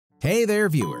Hey there,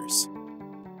 viewers!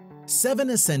 7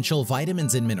 essential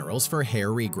vitamins and minerals for hair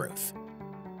regrowth.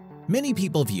 Many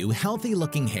people view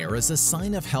healthy-looking hair as a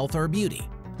sign of health or beauty.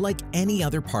 Like any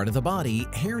other part of the body,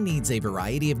 hair needs a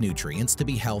variety of nutrients to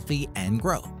be healthy and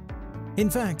grow.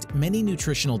 In fact, many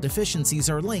nutritional deficiencies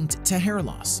are linked to hair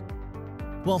loss.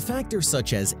 While factors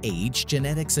such as age,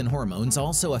 genetics, and hormones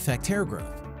also affect hair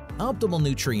growth, optimal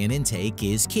nutrient intake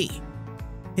is key.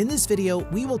 In this video,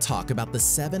 we will talk about the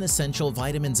 7 essential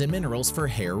vitamins and minerals for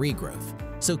hair regrowth,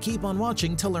 so keep on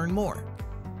watching to learn more.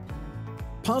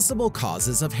 Possible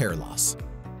causes of hair loss.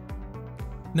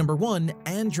 Number 1.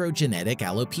 Androgenetic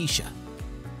alopecia.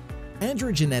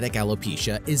 Androgenetic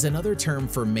alopecia is another term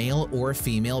for male or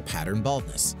female pattern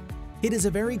baldness. It is a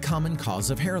very common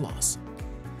cause of hair loss.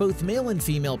 Both male and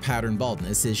female pattern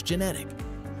baldness is genetic.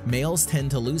 Males tend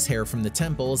to lose hair from the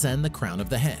temples and the crown of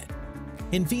the head.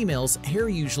 In females, hair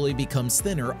usually becomes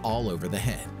thinner all over the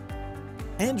head.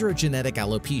 Androgenetic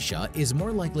alopecia is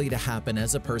more likely to happen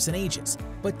as a person ages,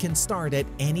 but can start at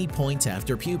any point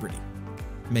after puberty.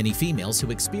 Many females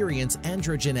who experience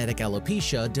androgenetic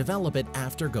alopecia develop it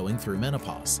after going through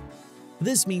menopause.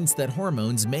 This means that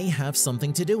hormones may have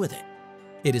something to do with it.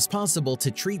 It is possible to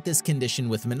treat this condition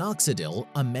with minoxidil,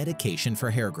 a medication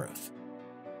for hair growth.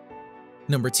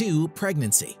 Number 2.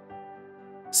 Pregnancy.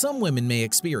 Some women may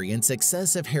experience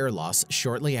excessive hair loss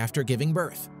shortly after giving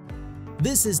birth.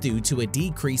 This is due to a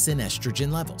decrease in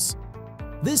estrogen levels.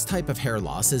 This type of hair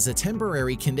loss is a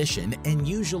temporary condition and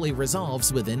usually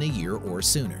resolves within a year or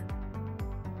sooner.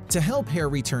 To help hair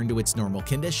return to its normal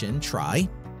condition, try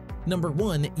Number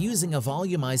 1. Using a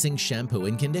volumizing shampoo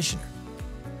and conditioner.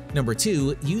 Number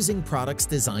 2. Using products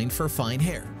designed for fine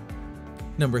hair.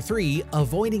 Number 3.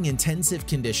 Avoiding intensive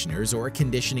conditioners or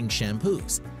conditioning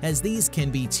shampoos, as these can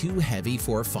be too heavy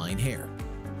for fine hair.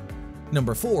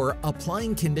 Number 4.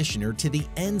 Applying conditioner to the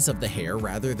ends of the hair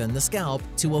rather than the scalp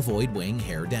to avoid weighing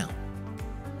hair down.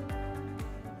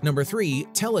 Number 3.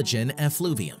 Telogen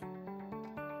effluvium.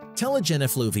 Telogen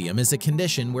effluvium is a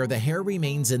condition where the hair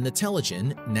remains in the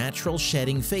telogen, natural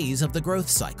shedding phase of the growth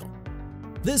cycle.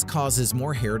 This causes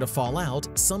more hair to fall out,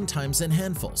 sometimes in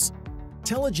handfuls.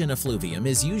 Telogen effluvium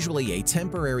is usually a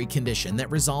temporary condition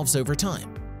that resolves over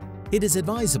time. It is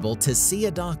advisable to see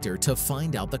a doctor to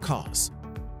find out the cause.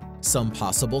 Some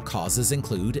possible causes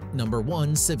include Number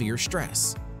 1. Severe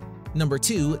stress. Number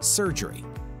 2. Surgery.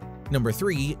 Number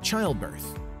 3.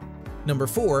 Childbirth. Number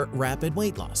 4. Rapid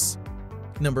weight loss.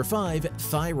 Number 5.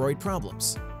 Thyroid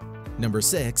problems. Number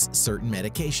 6. Certain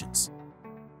medications.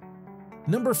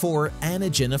 Number 4.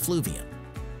 Anagen effluvium.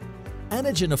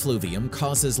 Anagen effluvium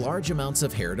causes large amounts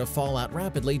of hair to fall out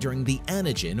rapidly during the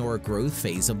anagen or growth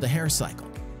phase of the hair cycle.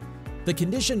 The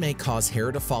condition may cause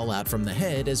hair to fall out from the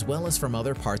head as well as from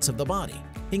other parts of the body,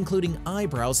 including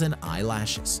eyebrows and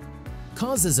eyelashes.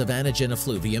 Causes of anagen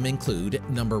effluvium include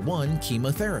Number 1.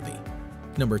 Chemotherapy.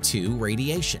 Number 2.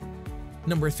 Radiation.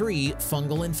 Number 3.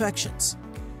 Fungal infections.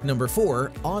 Number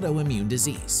 4. Autoimmune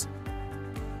disease.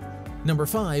 Number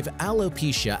 5.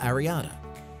 Alopecia areata.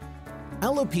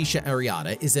 Alopecia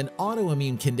areata is an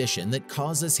autoimmune condition that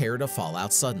causes hair to fall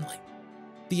out suddenly.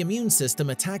 The immune system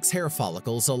attacks hair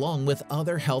follicles along with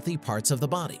other healthy parts of the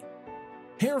body.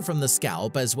 Hair from the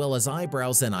scalp as well as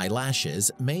eyebrows and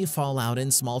eyelashes may fall out in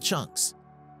small chunks.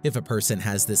 If a person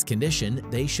has this condition,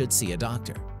 they should see a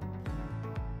doctor.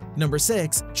 Number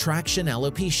 6. Traction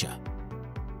alopecia.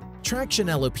 Traction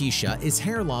alopecia is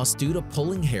hair loss due to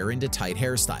pulling hair into tight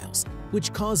hairstyles,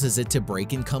 which causes it to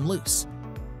break and come loose.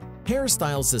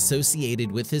 Hairstyles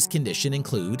associated with this condition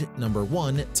include Number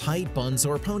 1. Tight buns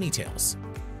or ponytails.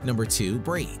 Number 2.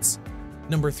 Braids.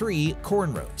 Number 3.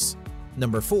 Cornrows.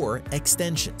 Number 4.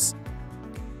 Extensions.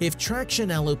 If traction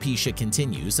alopecia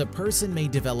continues, a person may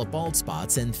develop bald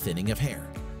spots and thinning of hair.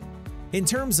 In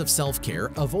terms of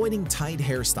self-care, avoiding tight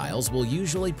hairstyles will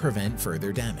usually prevent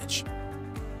further damage.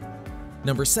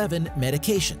 Number 7.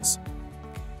 Medications.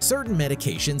 Certain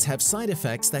medications have side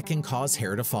effects that can cause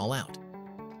hair to fall out.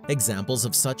 Examples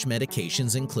of such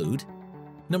medications include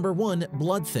Number 1.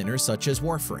 Blood thinners such as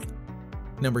warfarin.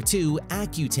 Number 2.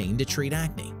 Accutane to treat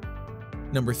acne.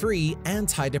 Number 3.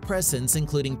 Antidepressants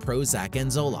including Prozac and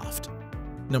Zoloft.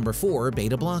 Number 4.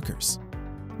 Beta blockers.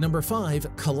 Number 5.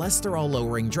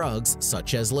 Cholesterol-lowering drugs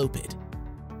such as Lopid.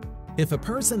 If a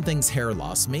person thinks hair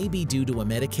loss may be due to a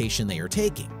medication they are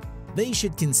taking, they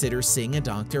should consider seeing a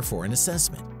doctor for an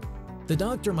assessment. The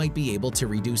doctor might be able to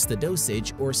reduce the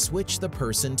dosage or switch the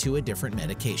person to a different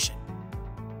medication.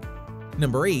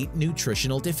 Number 8.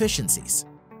 Nutritional deficiencies.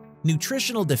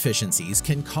 Nutritional deficiencies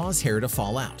can cause hair to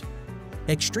fall out.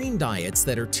 Extreme diets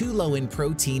that are too low in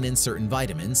protein and certain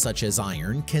vitamins such as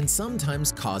iron can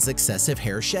sometimes cause excessive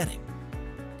hair shedding.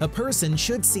 A person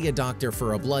should see a doctor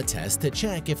for a blood test to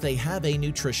check if they have a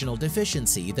nutritional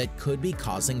deficiency that could be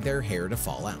causing their hair to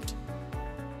fall out.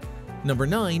 Number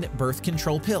 9. Birth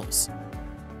control pills.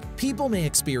 People may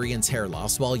experience hair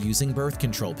loss while using birth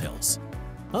control pills.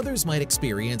 Others might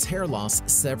experience hair loss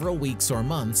several weeks or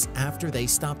months after they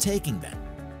stop taking them.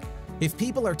 If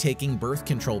people are taking birth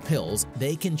control pills,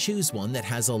 they can choose one that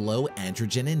has a low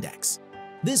androgen index.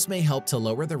 This may help to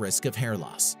lower the risk of hair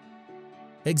loss.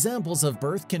 Examples of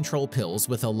birth control pills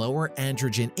with a lower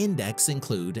androgen index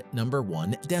include number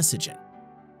 1. Desigen,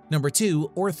 number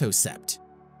 2. Orthocept,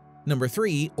 number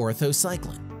 3.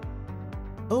 Orthocycline.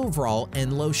 Overall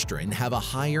and Lostrin have a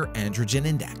higher androgen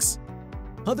index.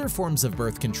 Other forms of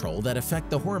birth control that affect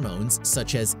the hormones,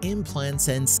 such as implants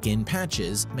and skin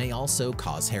patches, may also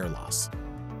cause hair loss.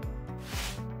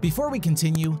 Before we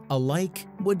continue, a like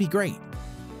would be great.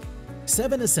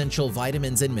 7 essential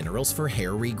vitamins and minerals for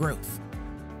hair regrowth.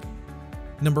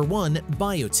 Number 1.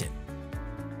 Biotin.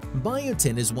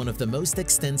 Biotin is one of the most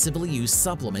extensively used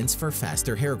supplements for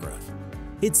faster hair growth.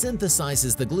 It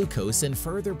synthesizes the glucose and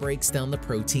further breaks down the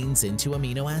proteins into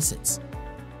amino acids.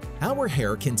 Our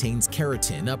hair contains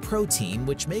keratin, a protein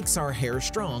which makes our hair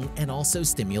strong and also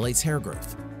stimulates hair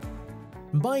growth.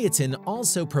 Biotin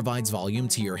also provides volume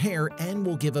to your hair and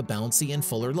will give a bouncy and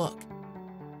fuller look.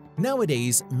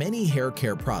 Nowadays, many hair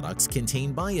care products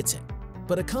contain biotin,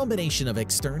 but a combination of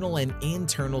external and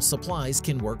internal supplies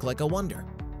can work like a wonder.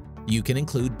 You can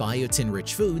include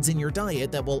biotin-rich foods in your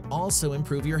diet that will also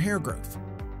improve your hair growth.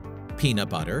 Peanut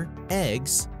butter,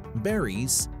 eggs,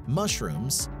 berries,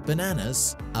 mushrooms,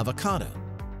 bananas, avocado,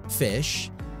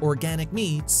 fish, organic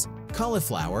meats,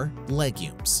 cauliflower,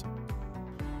 legumes.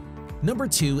 Number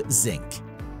 2. Zinc.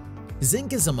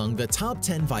 Zinc is among the top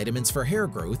 10 vitamins for hair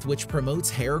growth, which promotes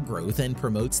hair growth and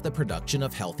promotes the production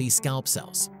of healthy scalp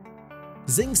cells.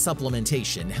 Zinc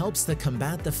supplementation helps to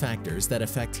combat the factors that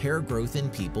affect hair growth in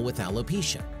people with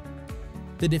alopecia.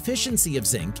 The deficiency of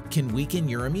zinc can weaken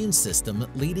your immune system,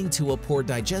 leading to a poor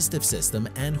digestive system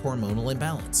and hormonal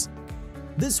imbalance.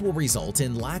 This will result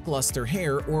in lackluster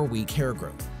hair or weak hair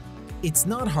growth. It's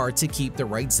not hard to keep the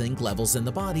right zinc levels in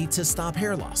the body to stop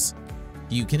hair loss.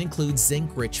 You can include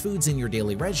zinc-rich foods in your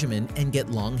daily regimen and get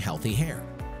long, healthy hair.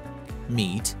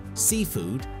 Meat,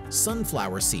 seafood,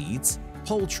 sunflower seeds,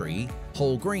 poultry,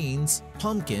 whole grains,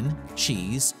 pumpkin,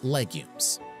 cheese,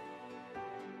 legumes.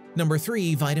 Number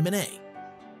 3. Vitamin A.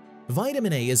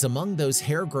 Vitamin A is among those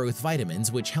hair growth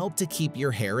vitamins which help to keep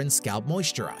your hair and scalp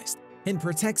moisturized and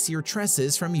protects your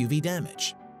tresses from UV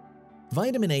damage.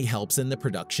 Vitamin A helps in the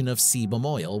production of sebum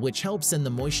oil, which helps in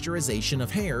the moisturization of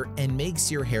hair and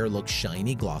makes your hair look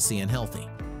shiny, glossy, and healthy.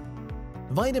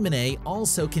 Vitamin A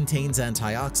also contains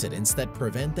antioxidants that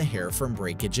prevent the hair from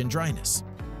breakage and dryness.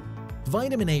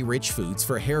 Vitamin A-rich foods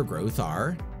for hair growth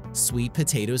are sweet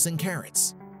potatoes and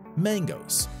carrots,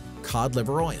 mangoes, cod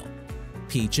liver oil,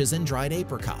 peaches and dried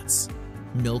apricots,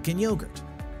 milk and yogurt,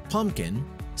 pumpkin,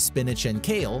 spinach and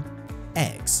kale,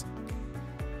 eggs.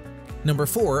 Number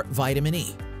 4. Vitamin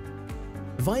E.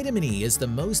 Vitamin E is the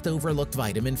most overlooked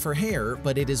vitamin for hair,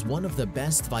 but it is one of the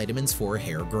best vitamins for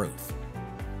hair growth.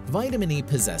 Vitamin E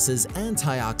possesses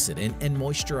antioxidant and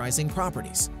moisturizing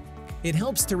properties. It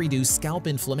helps to reduce scalp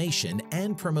inflammation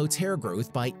and promotes hair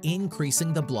growth by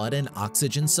increasing the blood and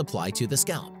oxygen supply to the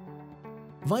scalp.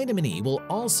 Vitamin E will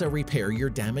also repair your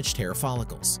damaged hair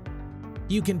follicles.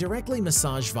 You can directly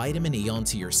massage vitamin E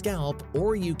onto your scalp,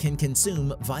 or you can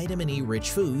consume vitamin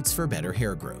E-rich foods for better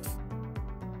hair growth.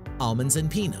 Almonds and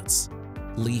peanuts,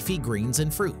 leafy greens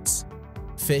and fruits,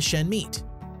 fish and meat,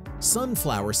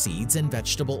 sunflower seeds and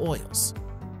vegetable oils,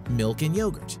 milk and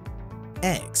yogurt,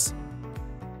 eggs.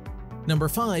 Number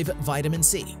 5. Vitamin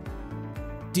C.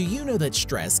 Do you know that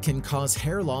stress can cause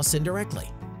hair loss indirectly?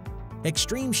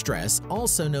 Extreme stress,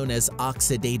 also known as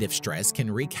oxidative stress, can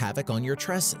wreak havoc on your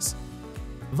tresses.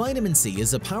 Vitamin C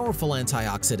is a powerful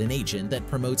antioxidant agent that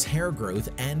promotes hair growth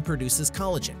and produces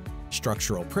collagen,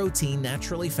 structural protein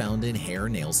naturally found in hair,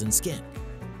 nails, and skin.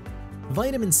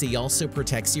 Vitamin C also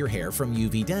protects your hair from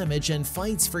UV damage and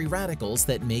fights free radicals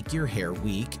that make your hair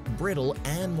weak, brittle,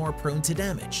 and more prone to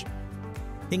damage.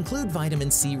 Include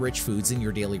vitamin C-rich foods in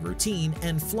your daily routine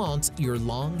and flaunt your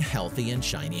long, healthy, and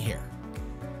shiny hair.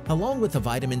 Along with the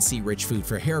vitamin C-rich food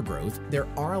for hair growth, there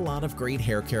are a lot of great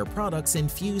hair care products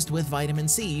infused with vitamin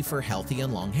C for healthy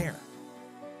and long hair.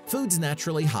 Foods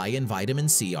naturally high in vitamin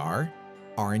C are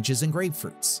oranges and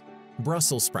grapefruits,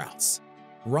 Brussels sprouts,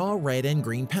 raw red and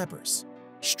green peppers,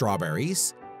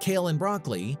 strawberries, kale and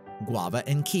broccoli, guava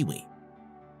and kiwi.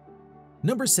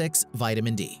 Number 6.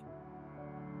 Vitamin D.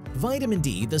 Vitamin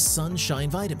D, the sunshine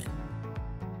vitamin.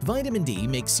 Vitamin D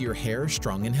makes your hair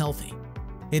strong and healthy.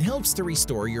 It helps to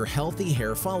restore your healthy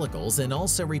hair follicles and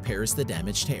also repairs the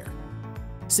damaged hair.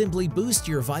 Simply boost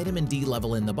your vitamin D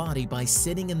level in the body by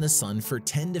sitting in the sun for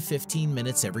 10 to 15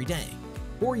 minutes every day.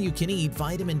 Or you can eat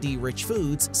vitamin D-rich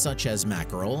foods such as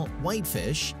mackerel,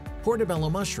 whitefish, portobello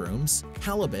mushrooms,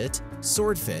 halibut,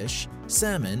 swordfish,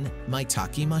 salmon,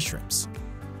 maitake mushrooms.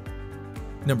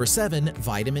 Number 7.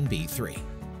 Vitamin B3.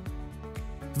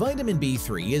 Vitamin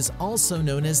B3 is also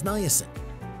known as niacin.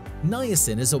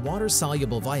 Niacin is a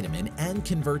water-soluble vitamin and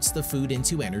converts the food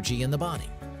into energy in the body.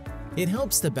 It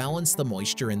helps to balance the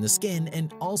moisture in the skin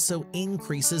and also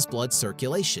increases blood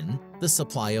circulation, the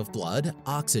supply of blood,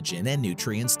 oxygen, and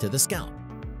nutrients to the scalp.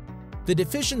 The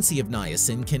deficiency of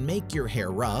niacin can make your hair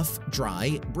rough,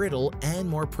 dry, brittle, and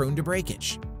more prone to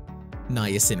breakage.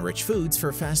 Niacin-rich foods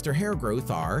for faster hair growth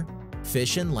are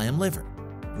fish and lamb liver,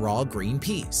 raw green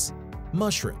peas,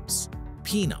 mushrooms,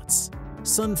 peanuts,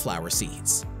 sunflower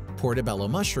seeds, portobello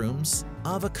mushrooms,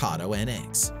 avocado, and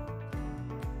eggs.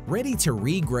 Ready to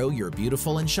regrow your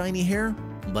beautiful and shiny hair?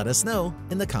 Let us know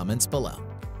in the comments below.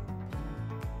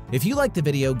 If you liked the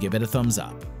video, give it a thumbs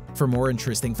up. For more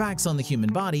interesting facts on the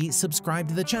human body, subscribe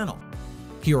to the channel.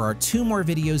 Here are 2 more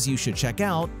videos you should check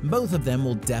out. Both of them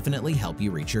will definitely help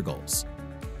you reach your goals.